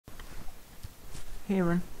Hey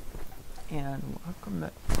everyone, and welcome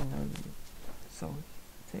back to another video. So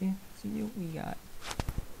today, we got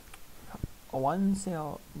a one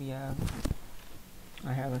sale. I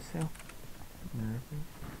have a sale.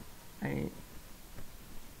 I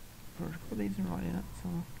for a couple days in a row I ended up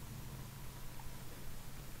selling,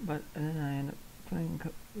 but then I ended up putting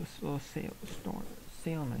this little sale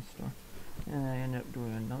in my store, and I ended up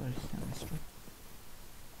doing another sale in my store.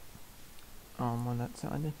 When that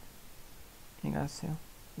sale ended, I got a sale.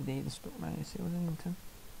 The day my sale was ending,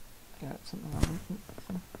 I got something on it.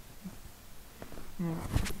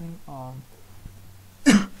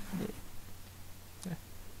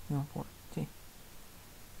 For tea.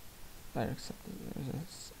 But I accepted it. It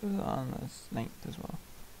was on the 9th as well.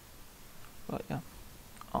 But yeah.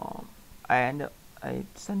 I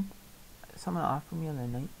sent someone offered me on the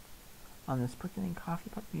 9th on this Percolating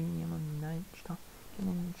Coffee Pot Premium on the 9th.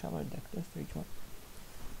 Shower deck this 312.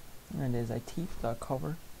 And I taped the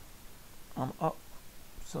cover up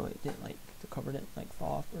so it didn't the cover didn't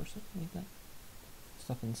fall off or something like that.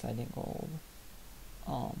 Stuff inside didn't go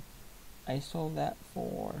over. I sold that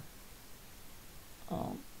for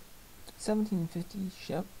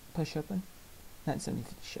 $17.50 plus shipping. Not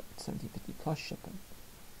 $17.50 $17.50 plus shipping.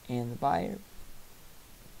 And the buyer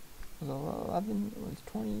was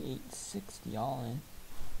 $28.60 all in.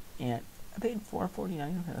 And I paid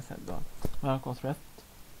 $4.49 for that dog. Medical thrift.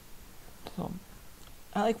 So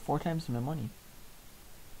I like 4 times my money.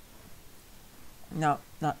 No,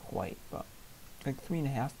 not quite, but like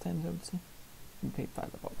 3.5 times I would say. We paid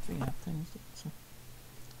about 3.5 times, so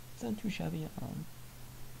it's not too shabby.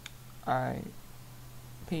 I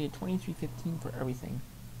paid $23.15 for everything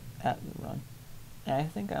at the run, and I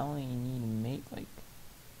think I only need to make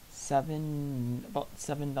about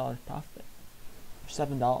 $7 profit.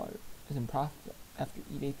 $7 is in profit after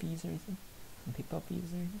eBay fees and everything, and PayPal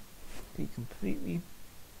fees and everything. To completely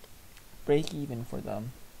break even for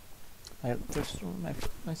them. My thrift store,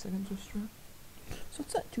 my second thrift store. So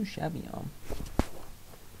it's not too shabby.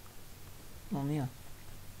 Yeah.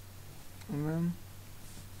 And then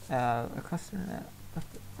a customer that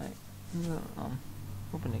left it,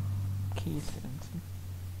 open a case and see.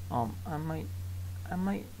 I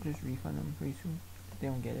might just refund them pretty soon if they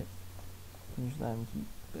don't get it. And just let them keep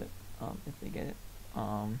it if they get it.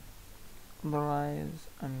 Otherwise,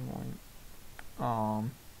 I'm going,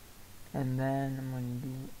 and then I'm going to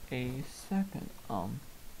do a second,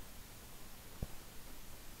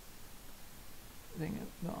 thing,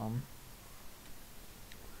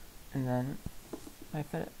 and then my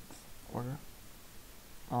FedEx order,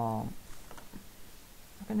 I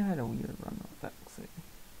kind of had a weird run with FedEx.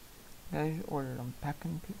 I ordered,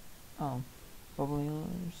 packing, bubble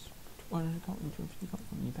healers, 200 count and 250 count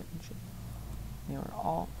from eBay and shit. They were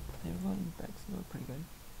loading bags, so they were pretty good.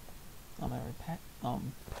 I ordered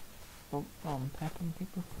packing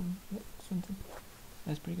paper from Swinton.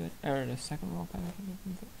 That's pretty good. I ordered a second roll of packing paper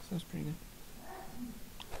from Fix, so that's pretty good.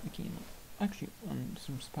 It came, actually,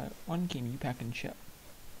 one came U-Pack and ship.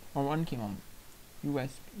 Or one came on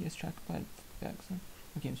USPS track bags, one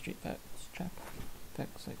came straight FedEx track,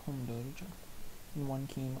 FedEx home delivery track. And one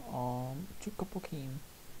came, couple came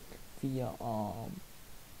via,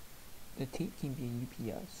 the tape came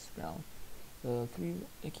via UPS ground. The 3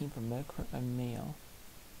 it came from mail.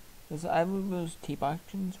 I believe those tape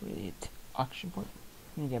auctions where they auction for it.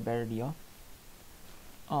 I'm gonna get a better deal.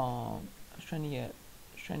 I was trying to get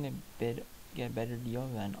a better deal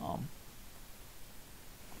than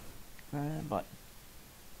but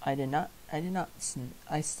I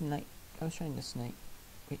was trying to snipe,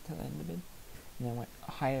 wait till the end of the bid, and then went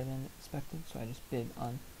higher than expected, so I just bid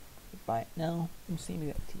on buy it now and save me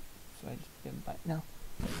that tape. So I just didn't buy it now.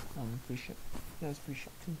 Free ship. That was free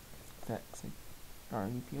ship too. That's or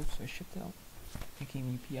UPS, so I shipped it out. It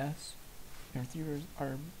came UPS. There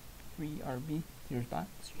are 3 RB. There's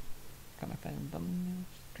box. Got my fan and thumbnails.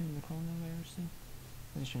 Turning the coronavirus thing.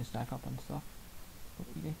 I was just trying to stack up on stuff for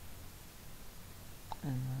eBay.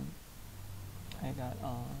 And then I got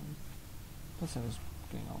plus I was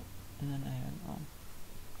going out. And then I had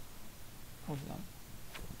what was that?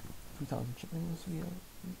 2,000 shipments via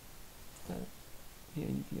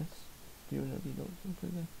UPS. 3 RB, those were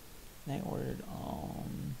pretty good. And I ordered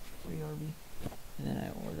 3 RB, and then I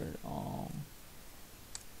ordered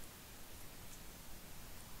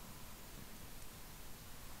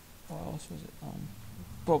what else was it?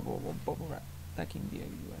 Bubble wrap. That came via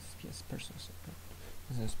USPS personal sector.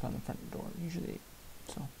 Because I just put on the front door usually.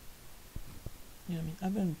 So yeah, I mean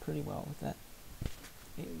I've been pretty well with that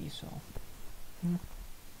lately. So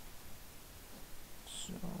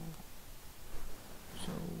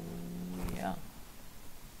yeah.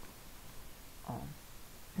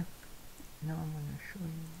 now I'm going to show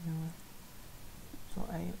you. So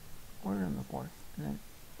I ordered on the 4th, and then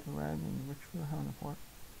it arrived in Richfield Hill on the 4th.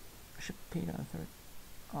 Paid on the 3rd.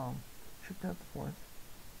 Shipped out the 4th,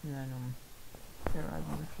 and then it arrived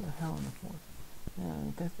in Richfield Hill on the 4th. And on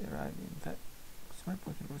the 5th, it arrived in fact Smart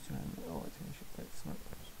Post and Grocery. Oh, it's gonna ship that Smart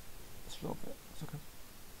Post. It's slow, but it's okay.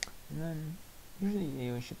 And then usually they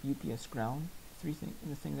would ship UPS ground. The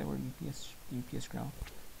things that were UPS ground.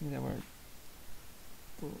 Things that were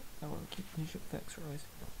keeping ship FedEx or always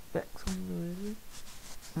FedEx was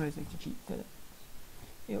always like to cheat FedEx.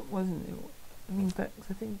 It wasn't. I mean FedEx.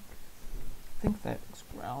 I think FedEx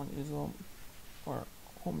ground is a little, or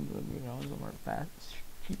home delivery ground is a little more fast,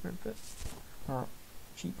 cheaper, but or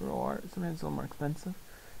cheaper, or sometimes a little more expensive.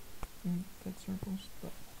 Get Smart Post,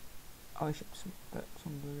 but I always ship FedEx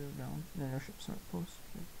home delivery ground, and then I ship Smart Post.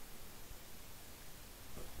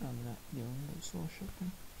 I'm not doing the slow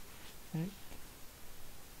shipping, right?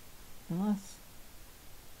 Unless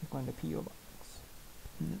I'm going to PO box.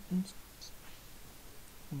 In the instance,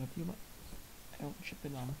 in the PO box, I don't ship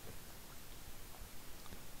it on.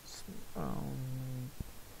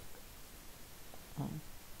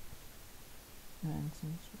 And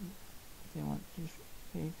since they want to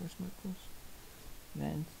pay for Smart Post,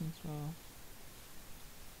 then since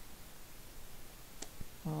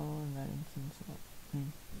in that instance,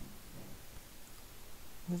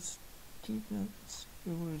 it's cheap.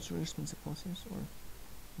 It was really expensive process, or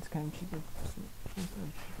it's kind of cheaper.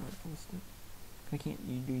 I can't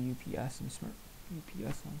do UPS and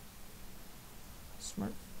UPS on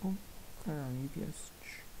Smart Post. UPS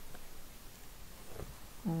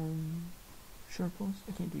SurePost.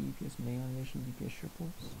 I can't do UPS mail and UPS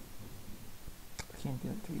SurePost. I can't do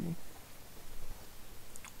it 3D.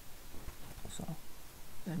 So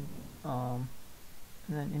then and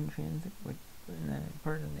then in transit and then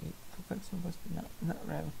part of the FedEx was not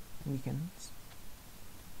arrive weekends.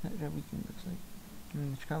 Not arrive weekend looks like.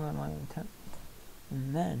 And Chicago on my 10th.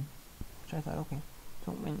 And then which I thought okay.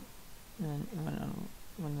 So when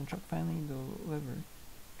the truck finally delivered,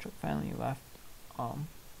 truck finally left,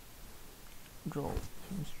 drove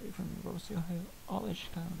straight from Roseville, Ohio, all the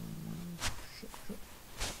Chicago,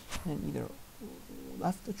 and either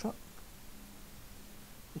left the truck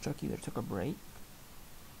either took a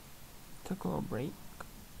little break,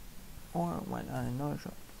 or went on another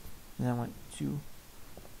truck,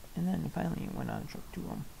 and then finally went on a truck to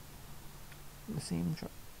the same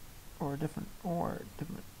truck, or different.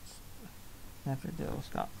 After they'll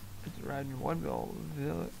stop, it arrived in Woodville,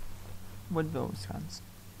 Wisconsin,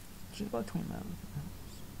 which is about 20 miles from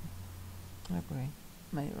my house. Okay,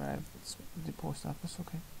 might arrive at the post office.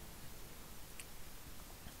 Okay.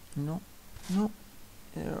 No,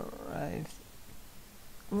 it arrived.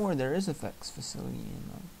 Or there is a FedEx facility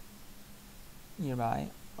in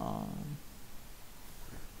nearby. I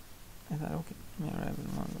thought okay, it might arrive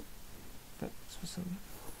in one of the FedEx facility.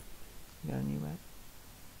 Got a nearby.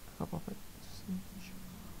 A couple of FedEx.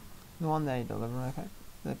 The one that I deliver my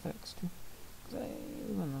FedEx to, because I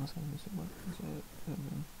live on those kinds of work, so I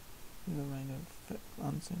live around a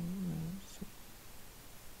on Sunday,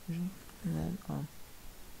 usually, and then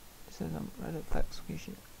it says I'm right at FedEx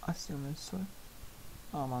location, Austin, Minnesota,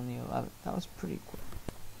 on the 11th. That was pretty quick.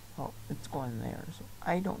 Oh, it's going there, so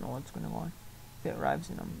I don't know what's going to go on. If it arrives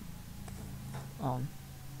in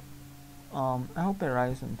I hope it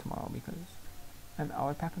arrives in tomorrow because I'm out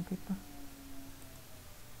of packing paper.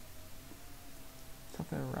 So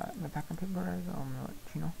if my packing paper arrives, I'm gonna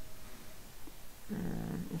let you know.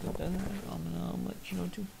 And if it doesn't arrive, I'm gonna let you know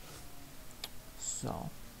too. So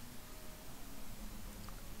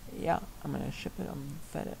yeah, I'm gonna ship it on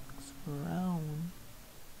FedEx around.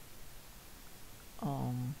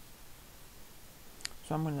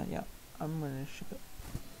 So I'm gonna ship it.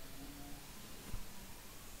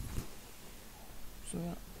 So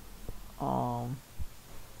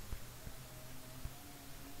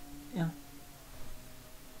yeah.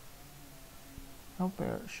 I hope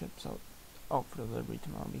it ships out for delivery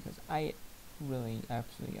tomorrow because I really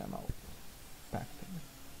absolutely am out back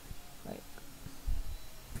there. Like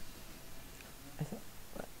I thought,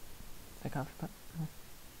 but the coffee pot,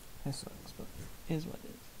 it sucks, but it is what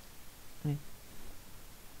it is. I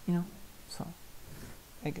mean, so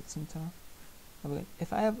I get some time. I'll be like,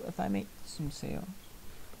 if I make some sales,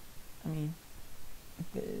 I mean,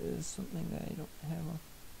 if it is something that I don't have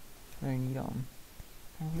or I need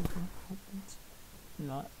it's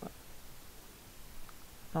not, but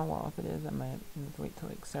oh well, if it is, I might have to wait till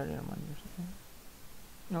like Saturday or Monday or something.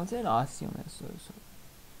 It's in Austin, so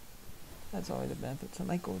that's always the benefits. I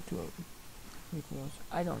might go to a weekly house.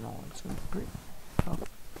 I don't know. It's gonna be pretty tough.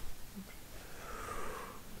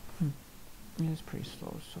 Yeah, it's pretty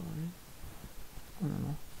slow, sorry. I don't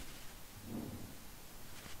know.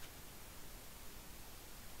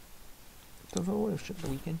 So if I would have shipped the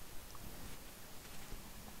weekend.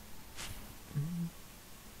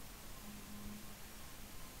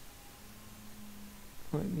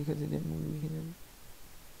 Wait, because it didn't move the weekend.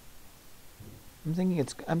 I'm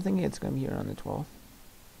thinking it's gonna be here on the 12th.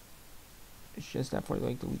 It's just that for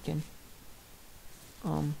like the weekend.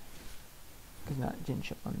 Cause not didn't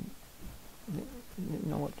ship on.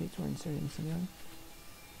 No updates were inserted into the.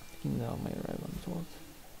 Thinking that might arrive on the 12th.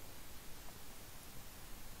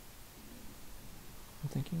 I'm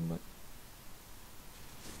thinking, but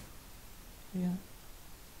yeah.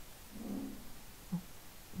 Oh,